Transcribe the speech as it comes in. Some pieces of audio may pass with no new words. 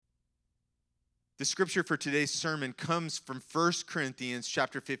The scripture for today's sermon comes from 1 Corinthians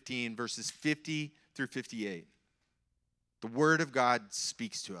chapter 15, verses 50 through 58. The word of God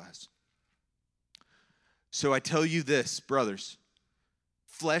speaks to us. So I tell you this, brothers,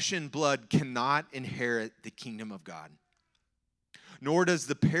 flesh and blood cannot inherit the kingdom of God, nor does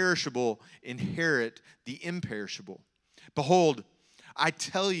the perishable inherit the imperishable. Behold, I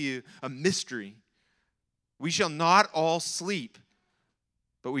tell you a mystery. We shall not all sleep,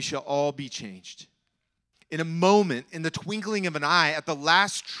 but we shall all be changed. In a moment, in the twinkling of an eye, at the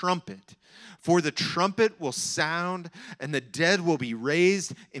last trumpet. For the trumpet will sound, and the dead will be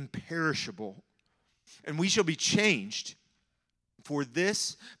raised imperishable. And we shall be changed. For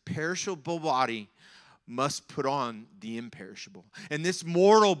this perishable body must put on the imperishable. And this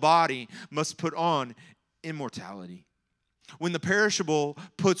mortal body must put on immortality. When the perishable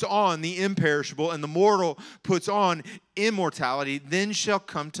puts on the imperishable and the mortal puts on immortality, then shall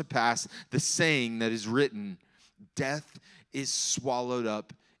come to pass the saying that is written, death is swallowed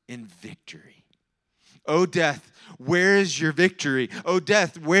up in victory. O death, where is your victory? O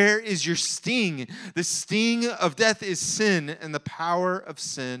death, where is your sting? The sting of death is sin, and the power of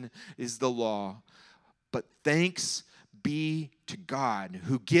sin is the law. But thanks be to God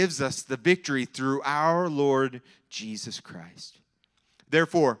who gives us the victory through our Lord Jesus Christ.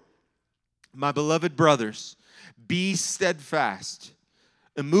 Therefore, my beloved brothers, be steadfast,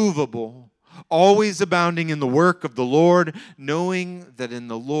 immovable, always abounding in the work of the Lord, knowing that in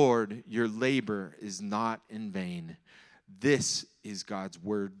the Lord your labor is not in vain. This is God's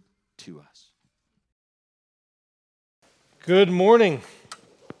word to us. Good morning.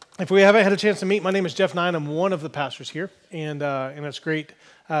 If we haven't had a chance to meet, my name is Jeff Nine. I'm one of the pastors here, and it's great.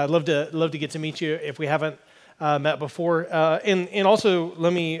 I'd love to get to meet you if we haven't met before. And also,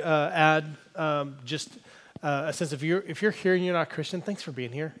 let me add just a sense if you're here and you're not a Christian, thanks for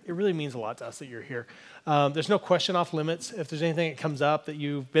being here. It really means a lot to us that you're here. There's no question off limits. If there's anything that comes up that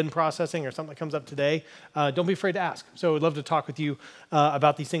you've been processing or something that comes up today, don't be afraid to ask. So I'd love to talk with you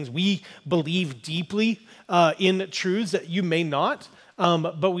about these things. We believe deeply in truths that you may not.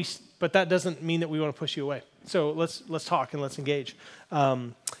 But that doesn't mean that we want to push you away. So let's talk and let's engage.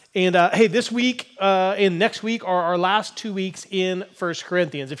 Hey, this week and next week are our last 2 weeks in 1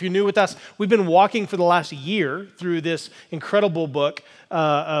 Corinthians. If you're new with us, we've been walking for the last year through this incredible book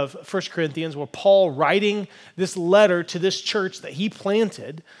of 1 Corinthians, where Paul writing this letter to this church that he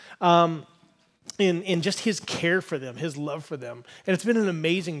planted in just his care for them, his love for them. And it's been an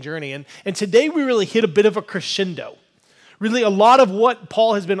amazing journey. And today we really hit a bit of a crescendo. Really, a lot of what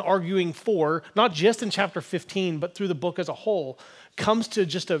Paul has been arguing for, not just in chapter 15, but through the book as a whole, comes to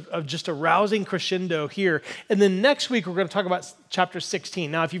just a rousing crescendo here. And then next week, we're going to talk about chapter 16.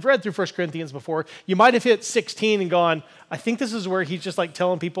 Now, if you've read through 1 Corinthians before, you might have hit 16 and gone, I think this is where he's just like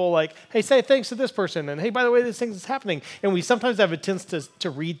telling people like, hey, say thanks to this person. And hey, by the way, this thing is happening. And we sometimes have a tendency to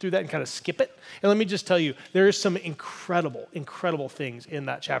read through that and kind of skip it. And let me just tell you, there is some incredible, incredible things in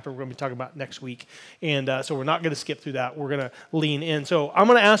that chapter we're going to be talking about next week. And so we're not going to skip through that. We're going to lean in. So I'm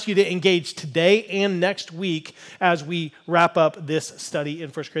going to ask you to engage today and next week as we wrap up this study in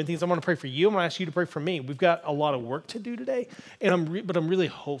 1 Corinthians. I'm going to pray for you. I'm going to ask you to pray for me. We've got a lot of work to do today. And but I'm really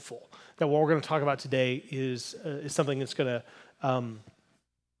hopeful that what we're going to talk about today is something that's going to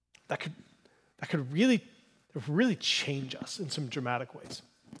that could really change us in some dramatic ways.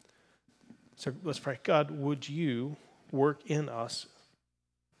 So let's pray. God, would you work in us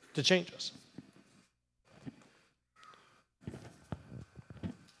to change us?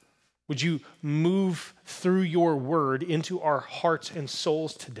 Would you move through your word into our hearts and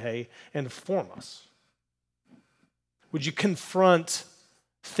souls today and form us? Would you confront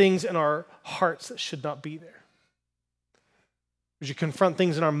things in our hearts that should not be there? Would you confront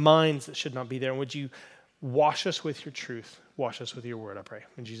things in our minds that should not be there? And would you wash us with your truth? Wash us with your word, I pray.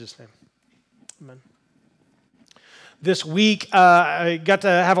 In Jesus' name, amen. This week, I got to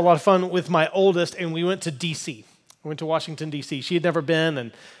have a lot of fun with my oldest, and we went to D.C. I went to Washington, D.C. She had never been,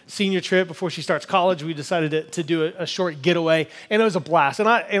 and senior trip before she starts college, we decided to do a short getaway, and it was a blast. And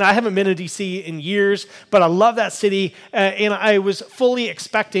I haven't been to D.C. in years, but I love that city, and I was fully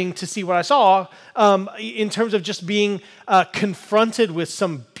expecting to see what I saw in terms of just being confronted with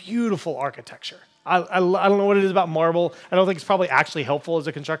some beautiful architecture. I don't know what it is about marble. I don't think it's probably actually helpful as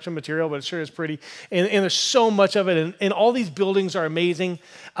a construction material, but it sure is pretty. And there's so much of it, and all these buildings are amazing.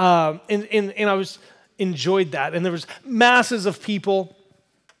 And I was enjoyed that, and there was masses of people.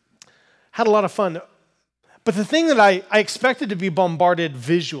 Had a lot of fun. But the thing that I expected to be bombarded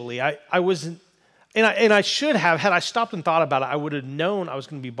visually, I wasn't, and I should have, had I stopped and thought about it, I would have known I was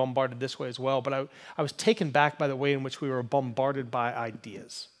going to be bombarded this way as well, but I was taken back by the way in which we were bombarded by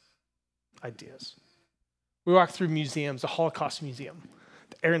ideas. ideas. We walk through museums, the Holocaust Museum,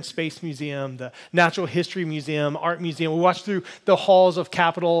 the Air and Space Museum, the Natural History Museum, Art Museum. We walked through the halls of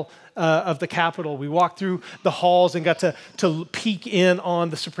the Capitol. We walked through the halls and got to peek in on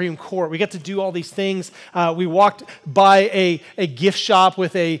the Supreme Court. We got to do all these things. We walked by a gift shop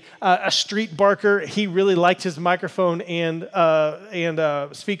with a street barker. He really liked his microphone and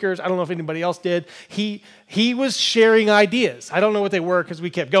speakers. I don't know if anybody else did. He was sharing ideas. I don't know what they were because we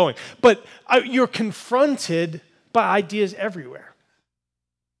kept going. But you're confronted by ideas everywhere.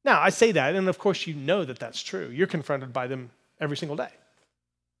 Now, I say that, and of course you know that that's true. You're confronted by them every single day.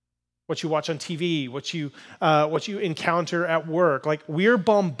 What you watch on TV, what you encounter at work. Like, we're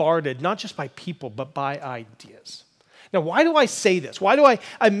bombarded not just by people, but by ideas. Now, why do I say this? Why do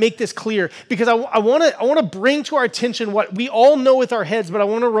I make this clear? Because I want to bring to our attention what we all know with our heads, but I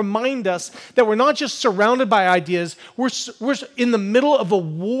want to remind us that we're not just surrounded by ideas, we're in the middle of a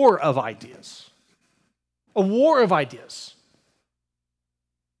war of ideas. A war of ideas.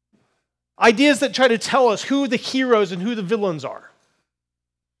 Ideas that try to tell us who the heroes and who the villains are.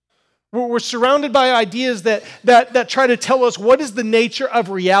 We're surrounded by ideas that try to tell us what is the nature of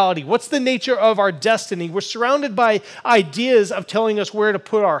reality, what's the nature of our destiny. We're surrounded by ideas of telling us where to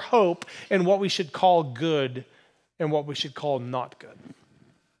put our hope and what we should call good and what we should call not good.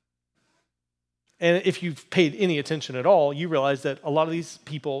 And if you've paid any attention at all, you realize that a lot of these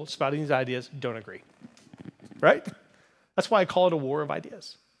people spouting these ideas don't agree, right? That's why I call it a war of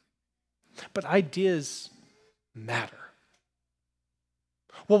ideas. But ideas matter.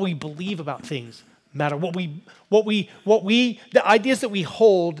 What we believe about things matter. The ideas that we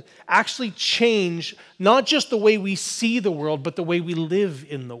hold actually change not just the way we see the world, but the way we live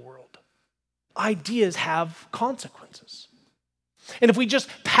in the world. Ideas have consequences. And if we just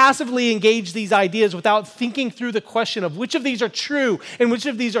passively engage these ideas without thinking through the question of which of these are true and which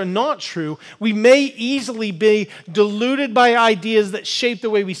of these are not true, we may easily be deluded by ideas that shape the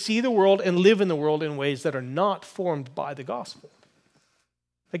way we see the world and live in the world in ways that are not formed by the gospel.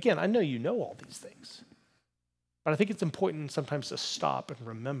 Again, I know you know all these things, but I think it's important sometimes to stop and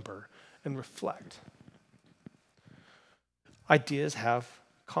remember and reflect. Ideas have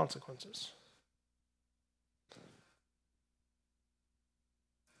consequences.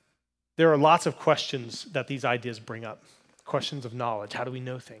 There are lots of questions that these ideas bring up. Questions of knowledge, how do we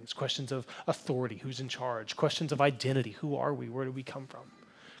know things? Questions of authority, who's in charge? Questions of identity, who are we? Where do we come from?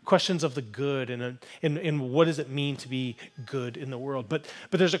 Questions of the good and what does it mean to be good in the world? But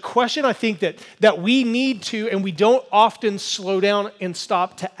there's a question I think that we need to, and we don't often slow down and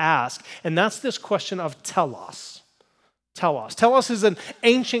stop to ask, and that's this question of telos. Telos. Telos is an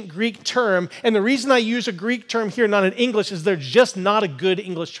ancient Greek term, and the reason I use a Greek term here, not in English, is there's just not a good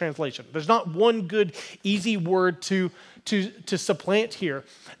English translation. There's not one good, easy word to supplant here.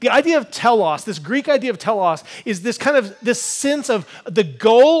 The idea of telos, this Greek idea of telos, is this sense of the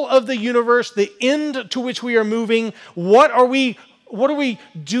goal of the universe, the end to which we are moving. What are we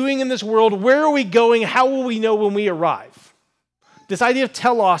doing in this world? Where are we going? How will we know when we arrive? This idea of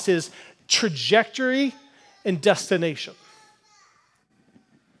telos is trajectory and destination.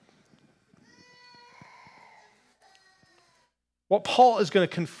 What Paul is going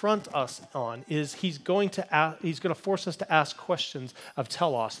to confront us on is he's going to force us to ask questions of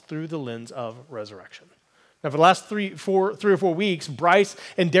telos through the lens of resurrection. Now, for the last three or four weeks, Bryce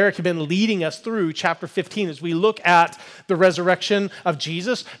and Derek have been leading us through chapter 15 as we look at the resurrection of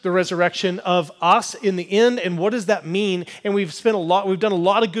Jesus, the resurrection of us in the end, and what does that mean? And we've done a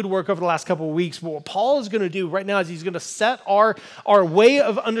lot of good work over the last couple of weeks. But what Paul is going to do right now is he's going to set our way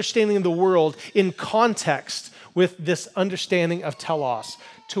of understanding the world in context with this understanding of telos.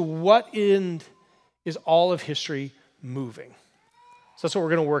 To what end is all of history moving? So that's what we're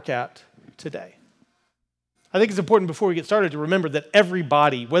going to work at today. I think it's important before we get started to remember that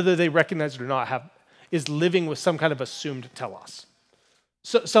everybody, whether they recognize it or not, is living with some kind of assumed telos.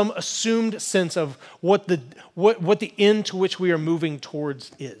 So, some assumed sense of what the end to which we are moving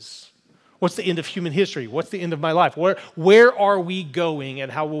towards is. What's the end of human history? What's the end of my life? Where are we going,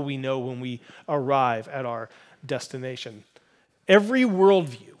 and how will we know when we arrive at our destination? Every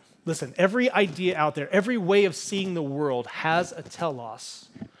worldview, listen, every idea out there, every way of seeing the world has a telos.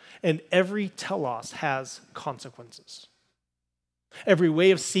 And every telos has consequences. Every way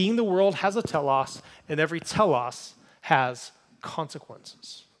of seeing the world has a telos, and every telos has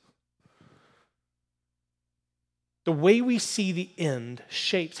consequences. The way we see the end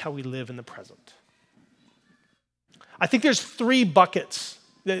shapes how we live in the present. I think there's three buckets.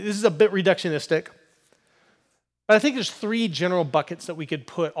 This is a bit reductionistic, but I think there's three general buckets that we could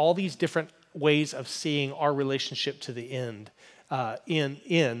put all these different ways of seeing our relationship to the end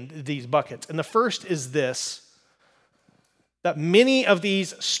in these buckets. And the first is this, that many of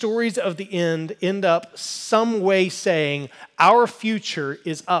these stories of the end up some way saying our future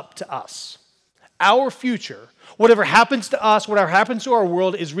is up to us. Our future, whatever happens to us, whatever happens to our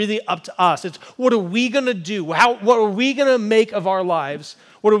world is really up to us. It's what are we going to do? What are we going to make of our lives?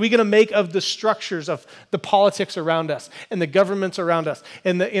 What are we going to make of the structures of the politics around us and the governments around us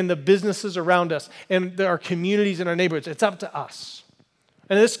and the businesses around us and our communities and our neighborhoods? It's up to us.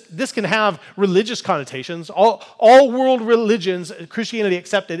 And this can have religious connotations. All world religions, Christianity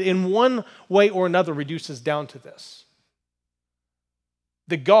accepted, in one way or another reduces down to this.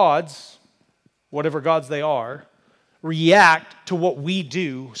 The gods, whatever gods they are, react to what we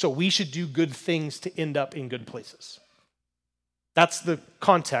do, so we should do good things to end up in good places. That's the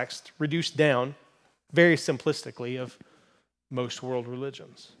context, reduced down very simplistically, of most world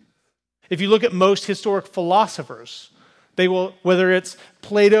religions. If you look at most historic philosophers, they will, whether it's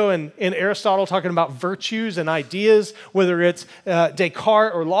Plato and Aristotle talking about virtues and ideas, whether it's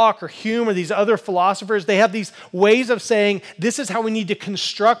Descartes or Locke or Hume or these other philosophers, they have these ways of saying this is how we need to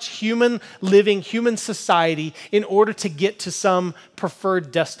construct human living, human society in order to get to some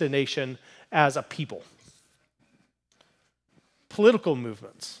preferred destination as a people. Political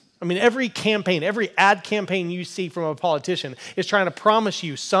movements. I mean, every campaign, every ad campaign you see from a politician is trying to promise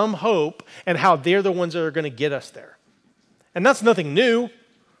you some hope and how they're the ones that are going to get us there. And that's nothing new.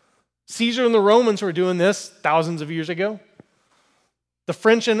 Caesar and the Romans were doing this thousands of years ago. The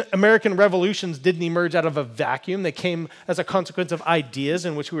French and American revolutions didn't emerge out of a vacuum. They came as a consequence of ideas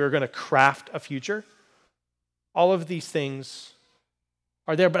in which we were going to craft a future. All of these things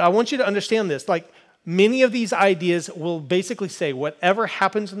are there. But I want you to understand this. Like, many of these ideas will basically say whatever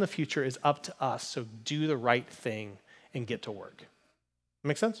happens in the future is up to us, so do the right thing and get to work.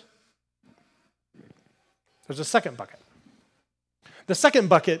 Make sense? There's a second bucket. The second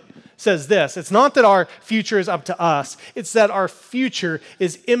bucket says this. It's not that our future is up to us. It's that our future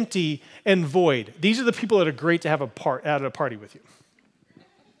is empty and void. These are the people that are great to have at a party with you.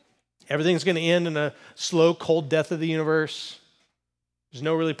 Everything's going to end in a slow, cold death of the universe. There's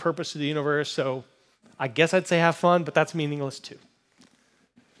no really purpose to the universe, so I guess I'd say have fun, but that's meaningless too.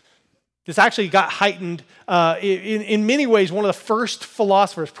 This actually got heightened in many ways. One of the first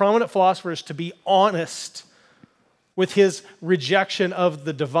philosophers, prominent philosophers, to be honest with his rejection of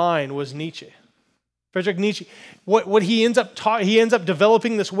the divine was Nietzsche. Friedrich Nietzsche, what he ends up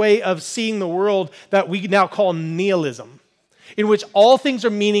developing this way of seeing the world that we now call nihilism, in which all things are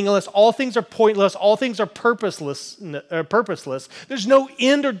meaningless, all things are pointless, all things are purposeless. There's no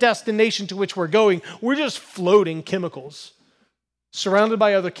end or destination to which we're going. We're just floating chemicals, surrounded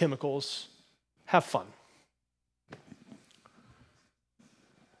by other chemicals. Have fun.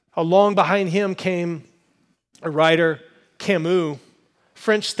 Along behind him came a writer, Camus,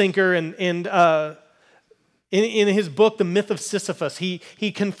 French thinker, and in his book, The Myth of Sisyphus,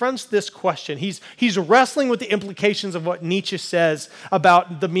 he confronts this question. He's wrestling with the implications of what Nietzsche says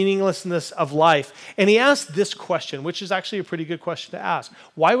about the meaninglessness of life. And he asks this question, which is actually a pretty good question to ask.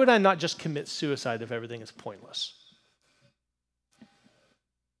 Why would I not just commit suicide if everything is pointless?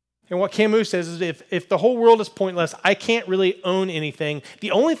 And what Camus says is if the whole world is pointless, I can't really own anything.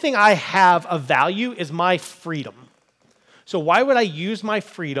 The only thing I have of value is my freedom. So why would I use my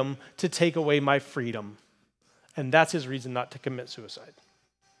freedom to take away my freedom? And that's his reason not to commit suicide.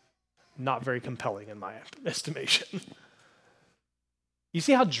 Not very compelling in my estimation. You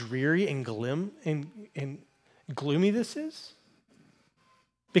see how dreary and gloomy this is?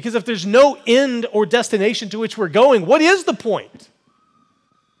 Because if there's no end or destination to which we're going, what is the point?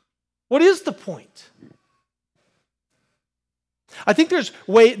 What is the point? I think there's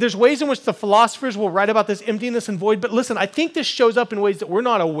ways in which the philosophers will write about this emptiness and void, but listen, I think this shows up in ways that we're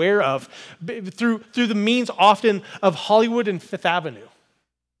not aware of through the means often of Hollywood and Fifth Avenue.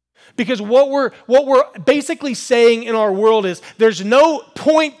 Because what we're basically saying in our world is there's no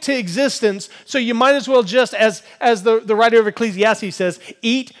point to existence, so you might as well just, as the writer of Ecclesiastes says,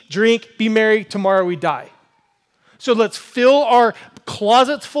 eat, drink, be merry, tomorrow we die. So let's fill our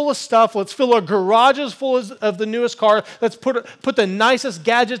closets full of stuff. Let's fill our garages full of the newest car. Let's put the nicest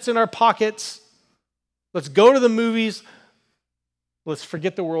gadgets in our pockets. Let's go to the movies. Let's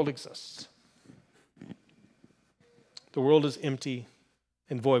forget the world exists. The world is empty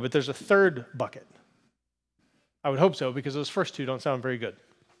and void. But there's a third bucket. I would hope so, because those first two don't sound very good.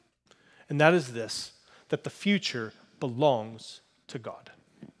 And that is this, that the future belongs to God.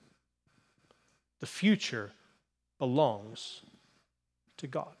 The future belongs to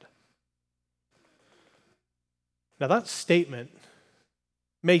God. Now that statement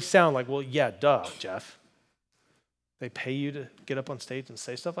may sound like, well, yeah, duh, Jeff. They pay you to get up on stage and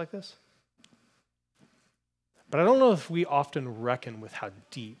say stuff like this. But I don't know if we often reckon with how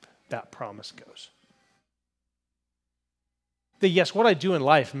deep that promise goes. That yes, what I do in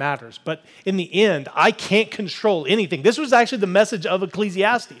life matters, but in the end, I can't control anything. This was actually the message of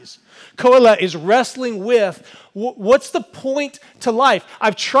Ecclesiastes. Kohelet is wrestling with what's the point to life?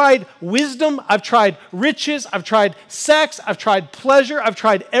 I've tried wisdom, I've tried riches, I've tried sex, I've tried pleasure, I've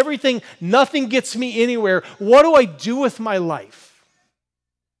tried everything. Nothing gets me anywhere. What do I do with my life?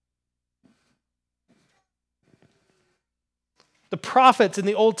 The prophets in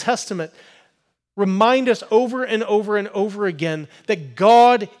the Old Testament remind us over and over and over again that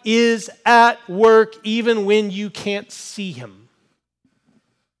God is at work even when you can't see him.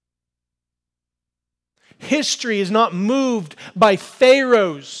 History is not moved by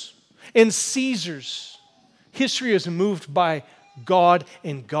pharaohs and Caesars. History is moved by God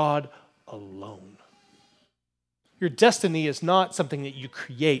and God alone. Your destiny is not something that you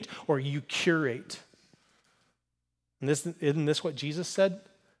create or you curate. And isn't this what Jesus said?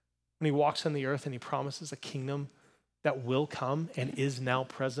 When he walks on the earth and he promises a kingdom that will come and is now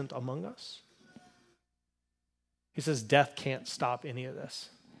present among us. He says, death can't stop any of this,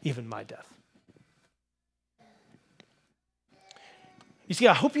 even my death. You see,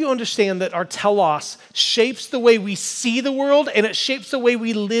 I hope you understand that our telos shapes the way we see the world and it shapes the way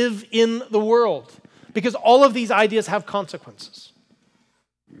we live in the world. Because all of these ideas have consequences.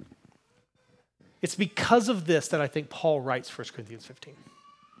 It's because of this that I think Paul writes 1 Corinthians 15.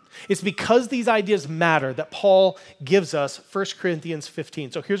 It's because these ideas matter that Paul gives us 1 Corinthians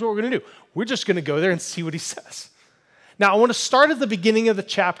 15. So here's what we're going to do. We're just going to go there and see what he says. Now, I want to start at the beginning of the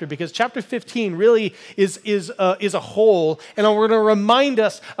chapter because chapter 15 really is a whole, and we're going to remind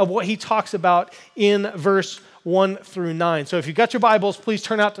us of what he talks about in verse 1 through 9. So if you've got your Bibles, please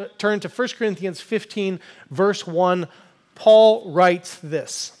turn to 1 Corinthians 15, verse 1. Paul writes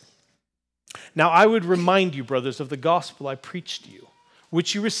this. Now, I would remind you, brothers, of the gospel I preached to you,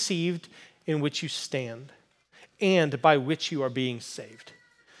 which you received, in which you stand, and by which you are being saved,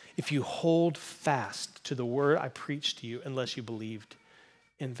 if you hold fast to the word I preached to you, unless you believed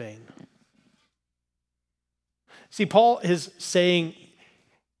in vain. See, Paul is saying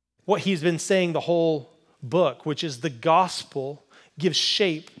what he's been saying the whole book, which is the gospel gives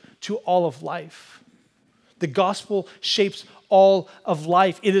shape to all of life. The gospel shapes all of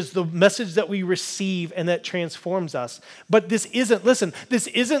life. It is the message that we receive and that transforms us. But this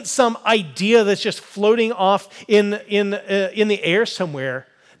isn't some idea that's just floating off in the air somewhere.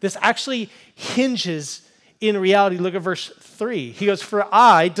 This actually hinges in reality. Look at verse 3. He goes, "For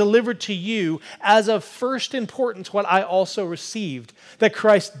I delivered to you as of first importance what I also received, that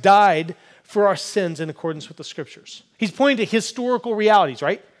Christ died for our sins in accordance with the Scriptures." He's pointing to historical realities,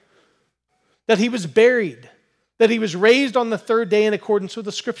 right? That he was buried, that he was raised on the third day in accordance with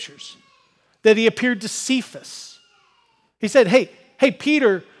the Scriptures, that he appeared to Cephas. He said, hey,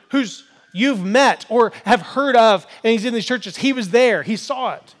 Peter, who's you've met or have heard of, and he's in these churches, he was there, he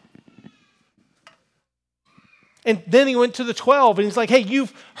saw it. And then he went to the 12, and he's like, hey,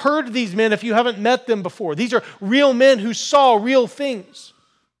 you've heard of these men if you haven't met them before. These are real men who saw real things.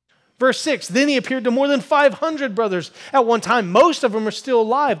 Verse 6, then he appeared to more than 500 brothers at one time. Most of them are still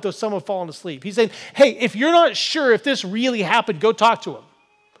alive, though some have fallen asleep. He's saying, hey, if you're not sure if this really happened, go talk to him.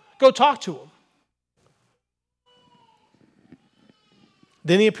 Go talk to him.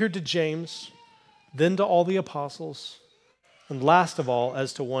 Then he appeared to James, then to all the apostles, and last of all,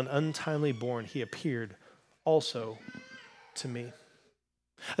 as to one untimely born, he appeared also to me.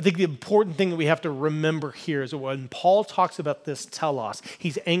 I think the important thing that we have to remember here is that when Paul talks about this telos,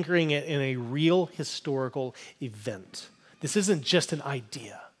 he's anchoring it in a real historical event. This isn't just an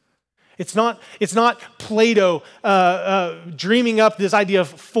idea. It's not Plato dreaming up this idea of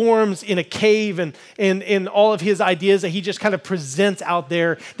forms in a cave and all of his ideas that he just kind of presents out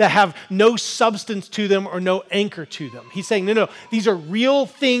there that have no substance to them or no anchor to them. He's saying, no, these are real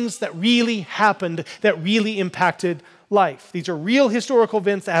things that really happened, that really impacted life. These are real historical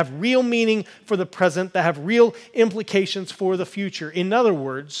events that have real meaning for the present, that have real implications for the future. In other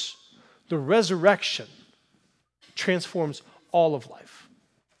words, the resurrection transforms all of life,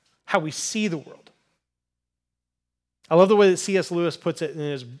 how we see the world. I love the way that C.S. Lewis puts it in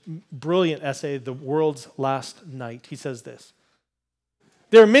his brilliant essay, The World's Last Night. He says this: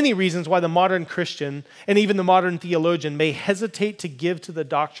 there are many reasons why the modern Christian and even the modern theologian may hesitate to give to the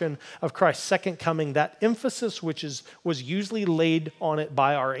doctrine of Christ's second coming that emphasis which was usually laid on it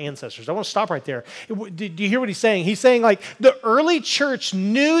by our ancestors. I want to stop right there. Do you hear what he's saying? He's saying like the early church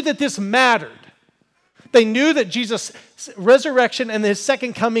knew that this mattered. They knew that Jesus' resurrection and his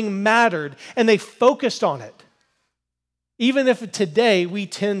second coming mattered, and they focused on it. even if today we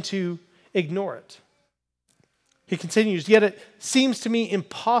tend to ignore it. He continues, yet it seems to me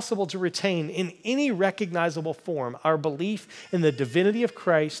impossible to retain in any recognizable form our belief in the divinity of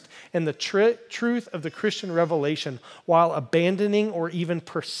Christ and the truth of the Christian revelation while abandoning or even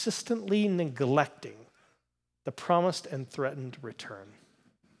persistently neglecting the promised and threatened return.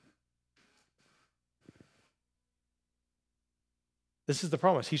 This is the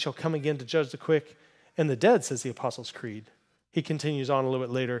promise. He shall come again to judge the quick and the dead, says the Apostles' Creed. He continues on a little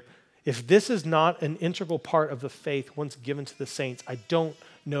bit later. If this is not an integral part of the faith once given to the saints, I don't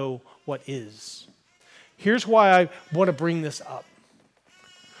know what is. Here's why I want to bring this up.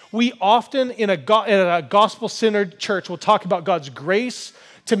 We often, in a gospel-centered church, will talk about God's grace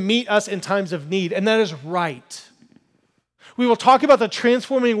to meet us in times of need, and that is right. We will talk about the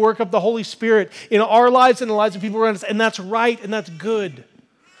transforming work of the Holy Spirit in our lives and the lives of people around us, and that's right and that's good.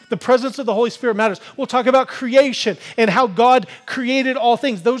 The presence of the Holy Spirit matters. We'll talk about creation and how God created all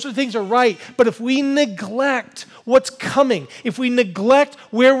things. Those things are right. But if we neglect what's coming, if we neglect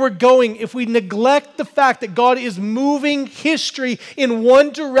where we're going, if we neglect the fact that God is moving history in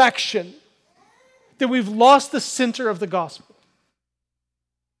one direction, then we've lost the center of the gospel.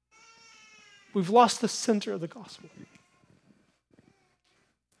 We've lost the center of the gospel.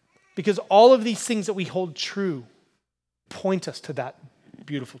 Because all of these things that we hold true point us to that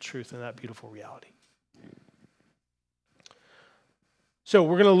beautiful truth and that beautiful reality. So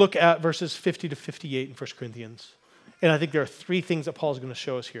we're going to look at verses 50 to 58 in 1 Corinthians. And I think there are three things that Paul is going to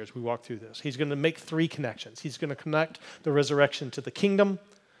show us here as we walk through this. He's going to make three connections. He's going to connect the resurrection to the kingdom,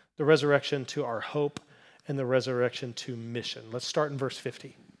 the resurrection to our hope, and the resurrection to mission. Let's start in verse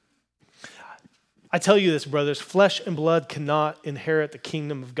 50. I tell you this, brothers, flesh and blood cannot inherit the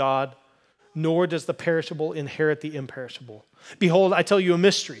kingdom of God, nor does the perishable inherit the imperishable. Behold, I tell you a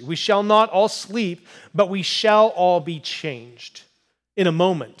mystery. We shall not all sleep, but we shall all be changed in a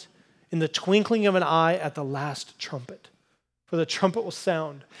moment, in the twinkling of an eye at the last trumpet. For the trumpet will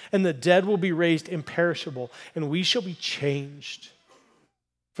sound, and the dead will be raised imperishable, and we shall be changed.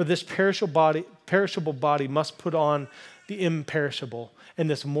 For this perishable body must put on the imperishable, and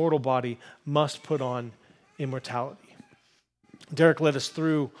this mortal body must put on immortality. Derek led us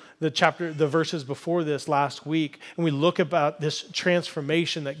through the verses before this last week, and we look about this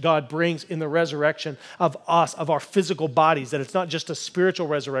transformation that God brings in the resurrection of us, of our physical bodies, that it's not just a spiritual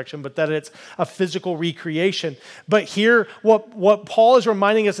resurrection, but that it's a physical recreation. But here, what Paul is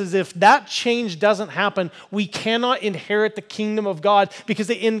reminding us is if that change doesn't happen, we cannot inherit the kingdom of God, because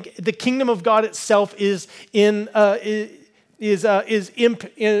the kingdom of God itself is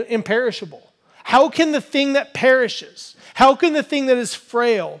imperishable. How can the thing that perishes, how can the thing that is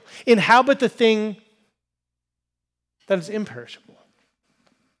frail inhabit the thing that is imperishable?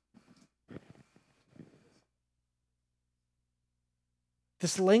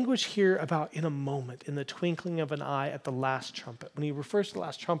 This language here about in a moment, in the twinkling of an eye at the last trumpet. When he refers to the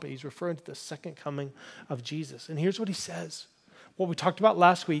last trumpet, he's referring to the second coming of Jesus. And here's what he says. What we talked about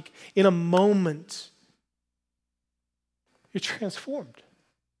last week, in a moment, you're transformed.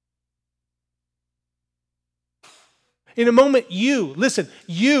 In a moment, you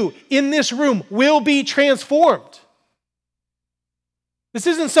in this room will be transformed. This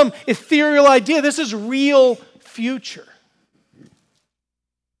isn't some ethereal idea. This is real future.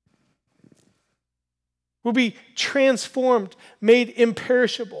 We'll be transformed, made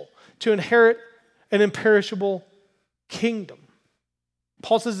imperishable to inherit an imperishable kingdom.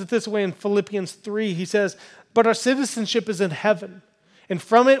 Paul says it this way in Philippians 3. He says, but our citizenship is in heaven, and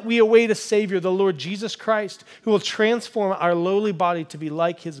from it we await a Savior, the Lord Jesus Christ, who will transform our lowly body to be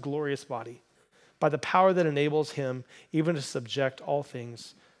like his glorious body by the power that enables him even to subject all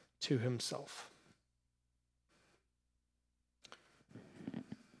things to himself.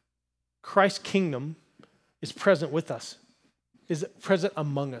 Christ's kingdom is present with us, is present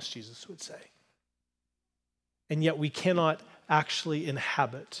among us, Jesus would say. And yet we cannot actually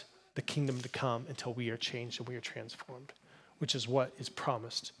inhabit the kingdom to come until we are changed and we are transformed, which is what is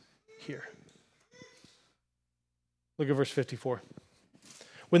promised here. Look at verse 54.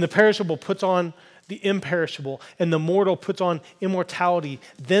 When the perishable puts on the imperishable and the mortal puts on immortality,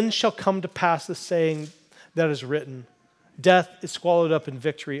 then shall come to pass the saying that is written, death is swallowed up in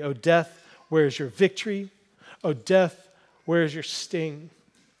victory. O death, where is your victory? O death, where is your sting?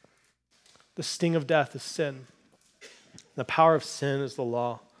 The sting of death is sin. The power of sin is the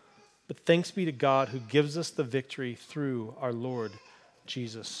law. But thanks be to God who gives us the victory through our Lord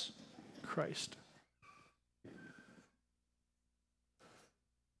Jesus Christ.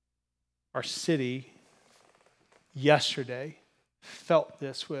 Our city yesterday felt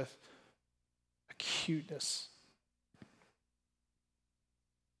this with acuteness.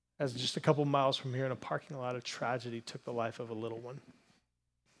 as just a couple miles from here in a parking lot, a tragedy took the life of a little one.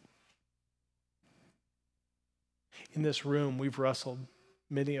 In this room, we've wrestled,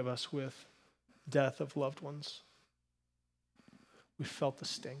 many of us, with death of loved ones. We felt the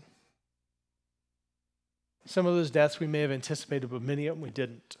sting. Some of those deaths we may have anticipated, but many of them we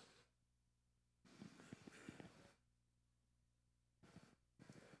didn't.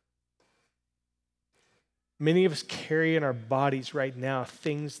 Many of us carry in our bodies right now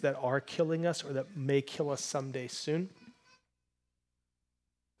things that are killing us or that may kill us someday soon.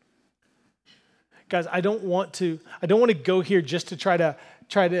 Guys, I don't want to go here just to try to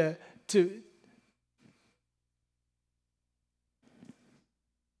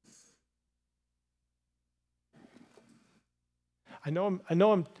I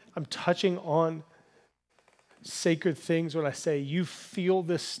know I'm touching on sacred things when I say you feel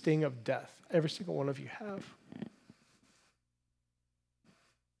this sting of death. Every single one of you have.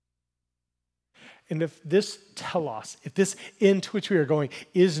 And if this telos, if this end to which we are going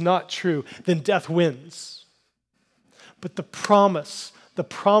is not true, then death wins. But the promise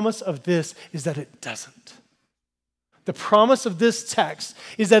of this is that it doesn't. The promise of this text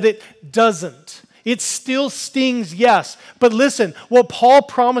is that it doesn't. It still stings, yes. But listen, what Paul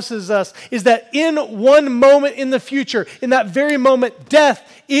promises us is that in one moment in the future, in that very moment, death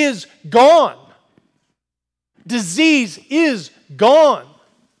is gone. Disease is gone.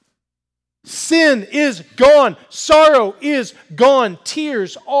 Sin is gone. Sorrow is gone.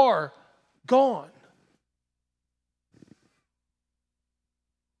 Tears are gone.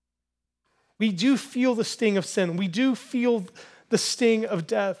 We do feel the sting of sin. We do feel the sting of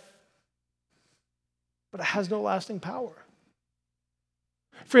death. But it has no lasting power.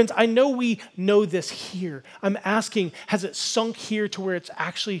 Friends, I know we know this here. I'm asking, has it sunk here to where it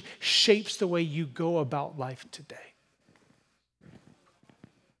actually shapes the way you go about life today?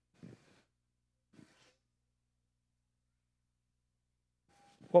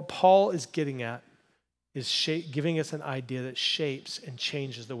 What Paul is getting at is giving us an idea that shapes and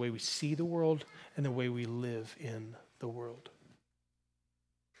changes the way we see the world and the way we live in the world.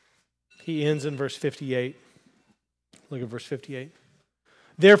 He ends in verse 58. Look at verse 58.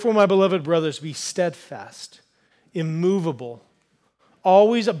 Therefore, my beloved brothers, be steadfast, immovable,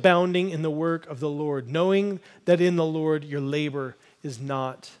 always abounding in the work of the Lord, knowing that in the Lord your labor is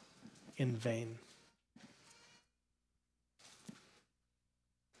not in vain.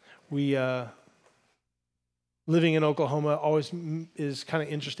 We, living in Oklahoma always is kind of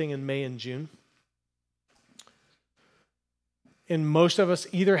interesting in May and June. And most of us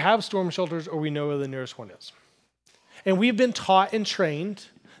either have storm shelters or we know where the nearest one is. And we've been taught and trained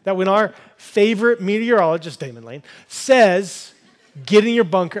that when our favorite meteorologist, Damon Lane, says, get in your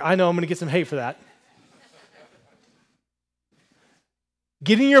bunker, I know I'm going to get some hate for that.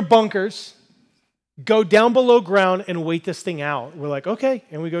 Get in your bunkers, go down below ground and wait this thing out. We're like, okay,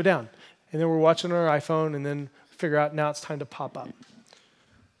 and we go down. And then we're watching our iPhone and then figure out now it's time to pop up.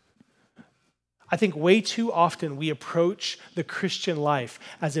 I think way too often we approach the Christian life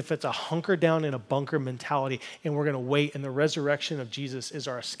as if it's a hunker down in a bunker mentality and we're going to wait and the resurrection of Jesus is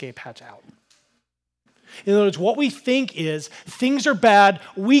our escape hatch out. In other words, what we think is things are bad,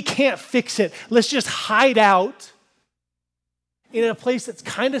 we can't fix it. Let's just hide out in a place that's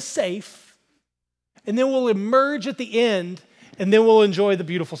kind of safe and then we'll emerge at the end and then we'll enjoy the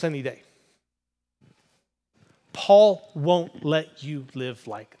beautiful sunny day. Paul won't let you live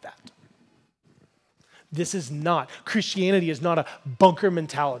like that. Christianity is not a bunker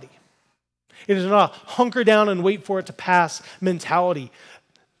mentality. It is not a hunker down and wait for it to pass mentality.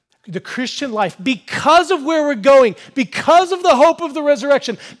 The Christian life, because of where we're going, because of the hope of the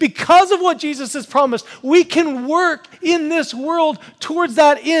resurrection, because of what Jesus has promised, we can work in this world towards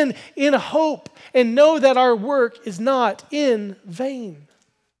that end in hope and know that our work is not in vain.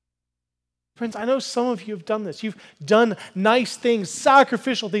 Friends, I know some of you have done this. You've done nice things,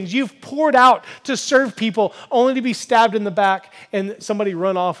 sacrificial things. You've poured out to serve people only to be stabbed in the back and somebody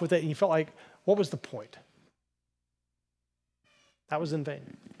run off with it and you felt like, what was the point? That was in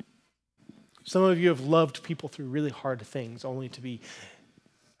vain. Some of you have loved people through really hard things only to be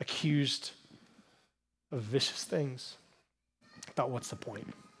accused of vicious things. About what's the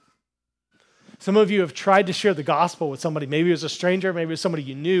point? Some of you have tried to share the gospel with somebody. Maybe it was a stranger, maybe it was somebody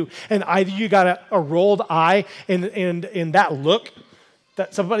you knew, and either you got a rolled eye and that look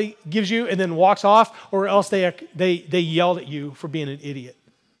that somebody gives you and then walks off, or else they yelled at you for being an idiot.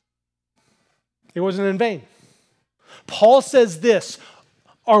 It wasn't in vain. Paul says this,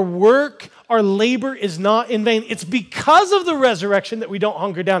 our work, our labor is not in vain. It's because of the resurrection that we don't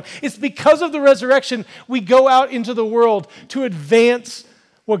hunker down. It's because of the resurrection we go out into the world to advance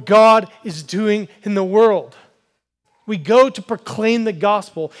what God is doing in the world. We go to proclaim the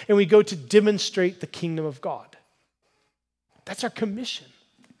gospel and we go to demonstrate the kingdom of God. That's our commission.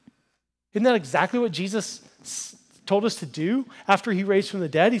 Isn't that exactly what Jesus told us to do after he raised from the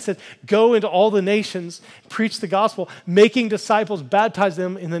dead? He said, go into all the nations, preach the gospel, making disciples, baptize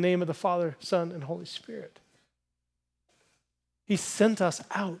them in the name of the Father, Son, and Holy Spirit. He sent us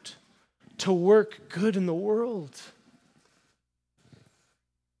out to work good in the world.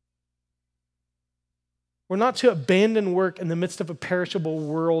 We're not to abandon work in the midst of a perishable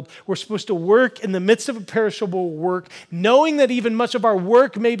world. We're supposed to work in the midst of a perishable work, knowing that even much of our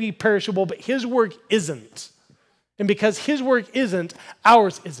work may be perishable, but his work isn't. And because his work isn't,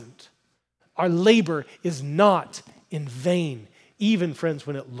 ours isn't. Our labor is not in vain, even, friends,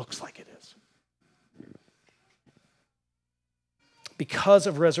 when it looks like it is. Because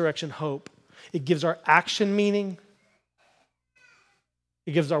of resurrection hope, it gives our action meaning.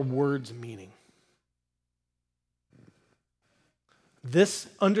 It gives our words meaning. This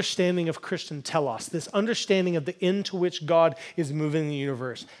understanding of Christian telos, this understanding of the end to which God is moving in the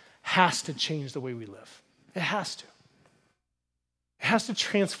universe, has to change the way we live. It has to. It has to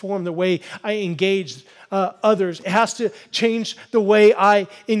transform the way I engage others. It has to change the way I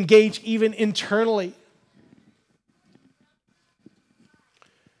engage even internally.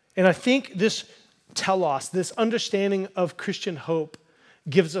 And I think this telos, this understanding of Christian hope,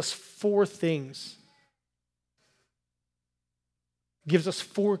 gives us four things. Gives us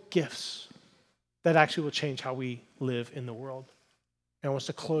four gifts that actually will change how we live in the world. And I want us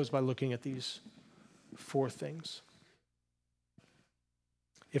to close by looking at these four things.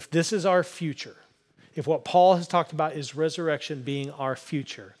 If this is our future, if what Paul has talked about is resurrection being our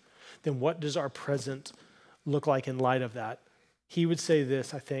future, then what does our present look like in light of that? He would say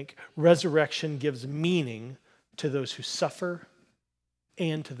this, I think: resurrection gives meaning to those who suffer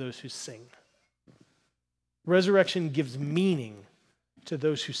and to those who sing. Resurrection gives meaning to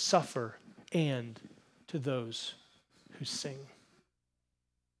those who suffer and to those who sing.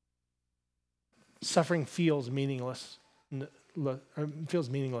 Suffering feels meaningless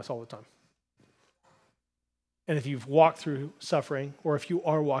all the time. And if you've walked through suffering, or if you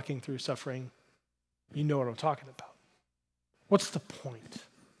are walking through suffering, you know what I'm talking about. What's the point?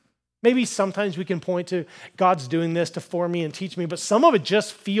 Maybe sometimes we can point to God's doing this to form me and teach me, but some of it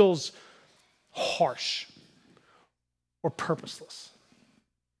just feels harsh or purposeless.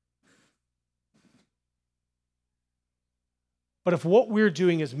 But if what we're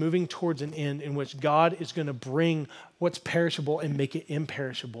doing is moving towards an end in which God is going to bring what's perishable and make it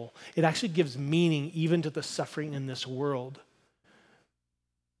imperishable, it actually gives meaning even to the suffering in this world.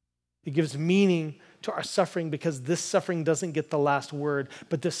 It gives meaning to our suffering because this suffering doesn't get the last word,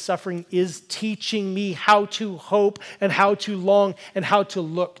 but this suffering is teaching me how to hope and how to long and how to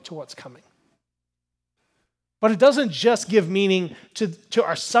look to what's coming. But it doesn't just give meaning to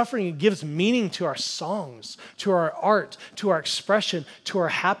our suffering, it gives meaning to our songs, to our art, to our expression, to our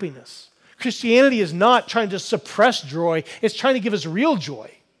happiness. Christianity is not trying to suppress joy, it's trying to give us real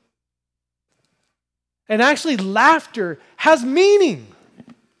joy. And actually, laughter has meaning.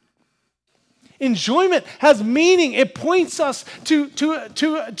 Enjoyment has meaning. It points us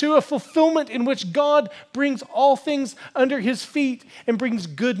to a fulfillment in which God brings all things under his feet and brings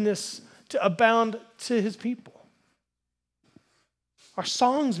goodness to abound to his people. Our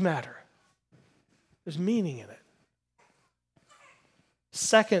songs matter. There's meaning in it.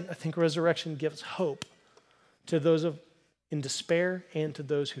 Second, I think resurrection gives hope to those in despair and to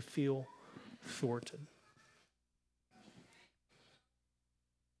those who feel thwarted.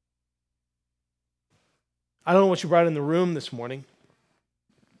 I don't know what you brought in the room this morning,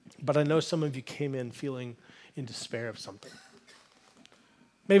 but I know some of you came in feeling in despair of something.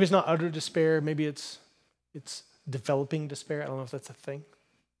 Maybe it's not utter despair. Maybe it's developing despair. I don't know if that's a thing.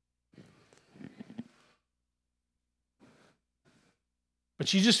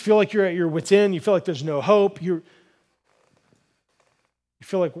 But you just feel like you're at your wit's end. You feel like there's no hope. You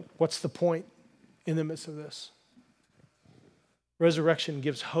feel like, what's the point in the midst of this? Resurrection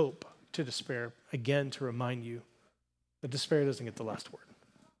gives hope to despair, again, to remind you that despair doesn't get the last word.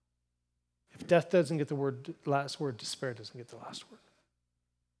 If death doesn't get the last word, despair doesn't get the last word.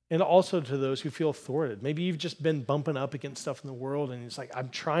 And also to those who feel thwarted. Maybe you've just been bumping up against stuff in the world and it's like, I'm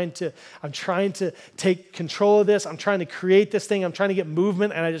trying to take control of this. I'm trying to create this thing. I'm trying to get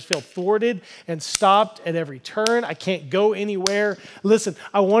movement and I just feel thwarted and stopped at every turn. I can't go anywhere. Listen,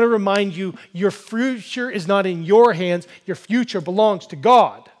 I want to remind you, your future is not in your hands. Your future belongs to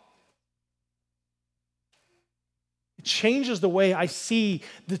God. It changes the way I see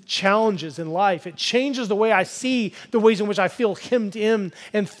the challenges in life. It changes the way I see the ways in which I feel hemmed in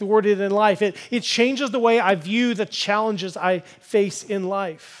and thwarted in life. It changes the way I view the challenges I face in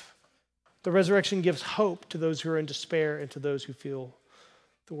life. The resurrection gives hope to those who are in despair and to those who feel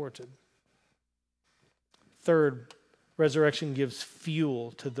thwarted. Third, resurrection gives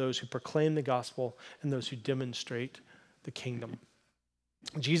fuel to those who proclaim the gospel and those who demonstrate the kingdom.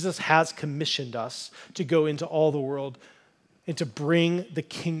 Jesus has commissioned us to go into all the world and to bring the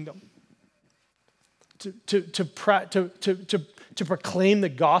kingdom, to proclaim the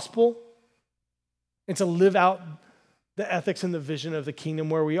gospel and to live out the ethics and the vision of the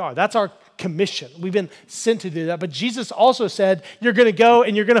kingdom where we are. That's our commission. We've been sent to do that. But Jesus also said, you're going to go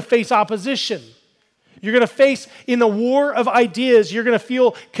and you're going to face opposition. You're going to face, in a war of ideas, you're going to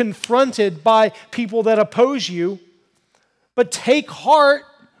feel confronted by people that oppose you. But take heart,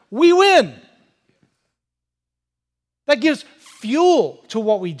 we win. That gives fuel to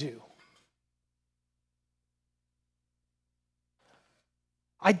what we do.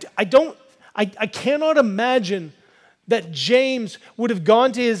 I cannot imagine that James would have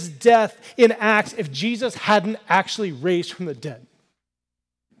gone to his death in Acts if Jesus hadn't actually raised from the dead.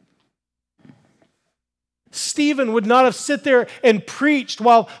 Stephen would not have sit there and preached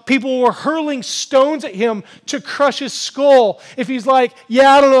while people were hurling stones at him to crush his skull if he's like,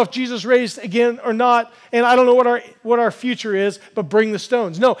 yeah, I don't know if Jesus raised again or not, and I don't know what our future is, but bring the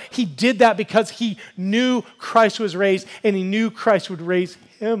stones. No, he did that because he knew Christ was raised and he knew Christ would raise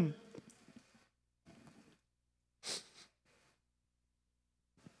him.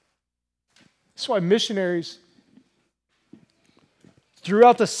 That's why missionaries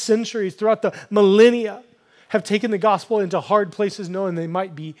throughout the centuries, throughout the millennia, have taken the gospel into hard places knowing they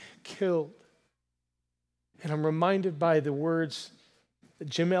might be killed. And I'm reminded by the words that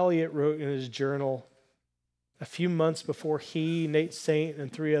Jim Elliot wrote in his journal a few months before he, Nate Saint,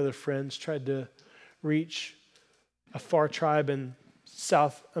 and 3 other friends tried to reach a far tribe in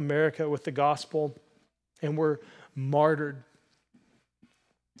South America with the gospel and were martyred.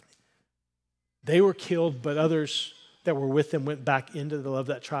 They were killed, but others that were with them went back into the love of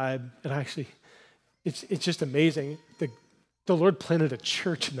that tribe. And actually, it's just amazing. The Lord planted a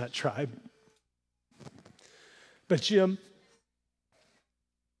church in that tribe. But Jim,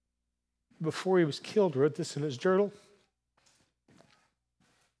 before he was killed, wrote this in his journal.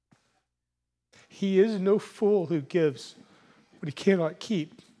 He is no fool who gives what he cannot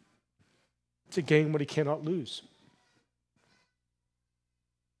keep to gain what he cannot lose.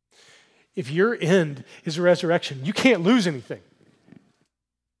 If your end is a resurrection, you can't lose anything.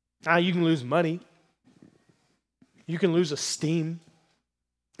 You can lose money. You can lose esteem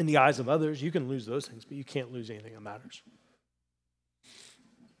in the eyes of others. You can lose those things, but you can't lose anything that matters.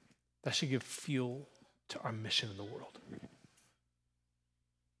 That should give fuel to our mission in the world.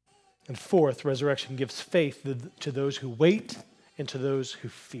 And fourth, resurrection gives faith to those who wait and to those who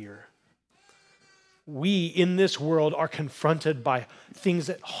fear. We in this world are confronted by things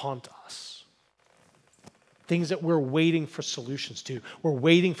that haunt us. Things that we're waiting for solutions to. We're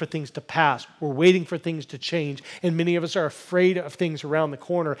waiting for things to pass. We're waiting for things to change. And many of us are afraid of things around the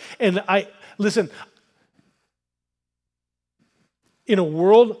corner. And listen, in a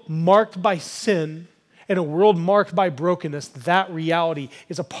world marked by sin, in a world marked by brokenness, that reality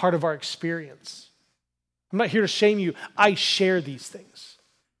is a part of our experience. I'm not here to shame you. I share these things.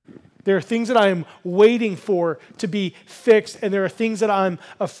 There are things that I am waiting for to be fixed, and there are things that I'm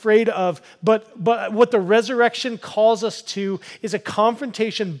afraid of. But what the resurrection calls us to is a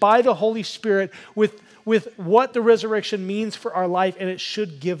confrontation by the Holy Spirit with what the resurrection means for our life, and it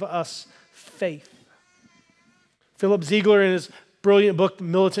should give us faith. Philip Ziegler, in his brilliant book,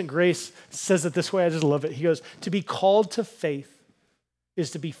 Militant Grace, says it this way. I just love it. He goes, to be called to faith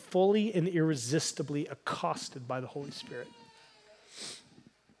is to be fully and irresistibly accosted by the Holy Spirit.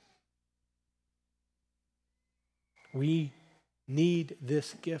 We need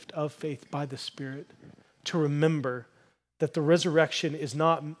this gift of faith by the Spirit to remember that the resurrection is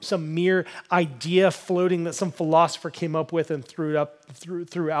not some mere idea floating that some philosopher came up with and threw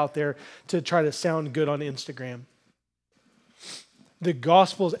out there to try to sound good on Instagram. The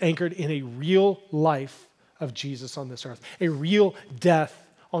gospel is anchored in a real life of Jesus on this earth, a real death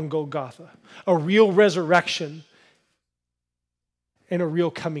on Golgotha, a real resurrection, and a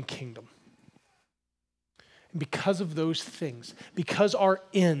real coming kingdom. And because of those things, because our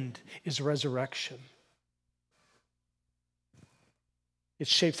end is resurrection, it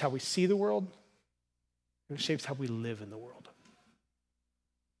shapes how we see the world, and it shapes how we live in the world.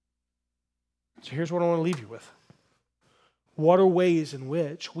 So here's what I want to leave you with. What are ways in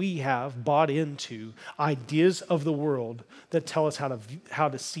which we have bought into ideas of the world that tell us how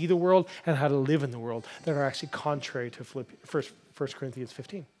to see the world and how to live in the world that are actually contrary to 1 Corinthians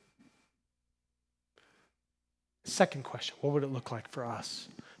 15? Second question, what would it look like for us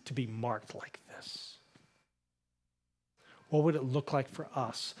to be marked like this? What would it look like for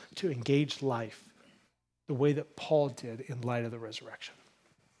us to engage life the way that Paul did in light of the resurrection?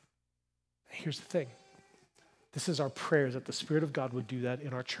 Here's the thing. This is our prayers that the Spirit of God would do that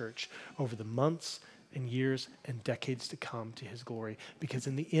in our church over the months and years and decades to come to his glory. Because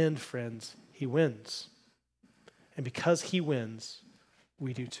in the end, friends, he wins. And because he wins,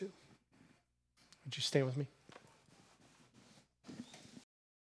 we do too. Would you stand with me?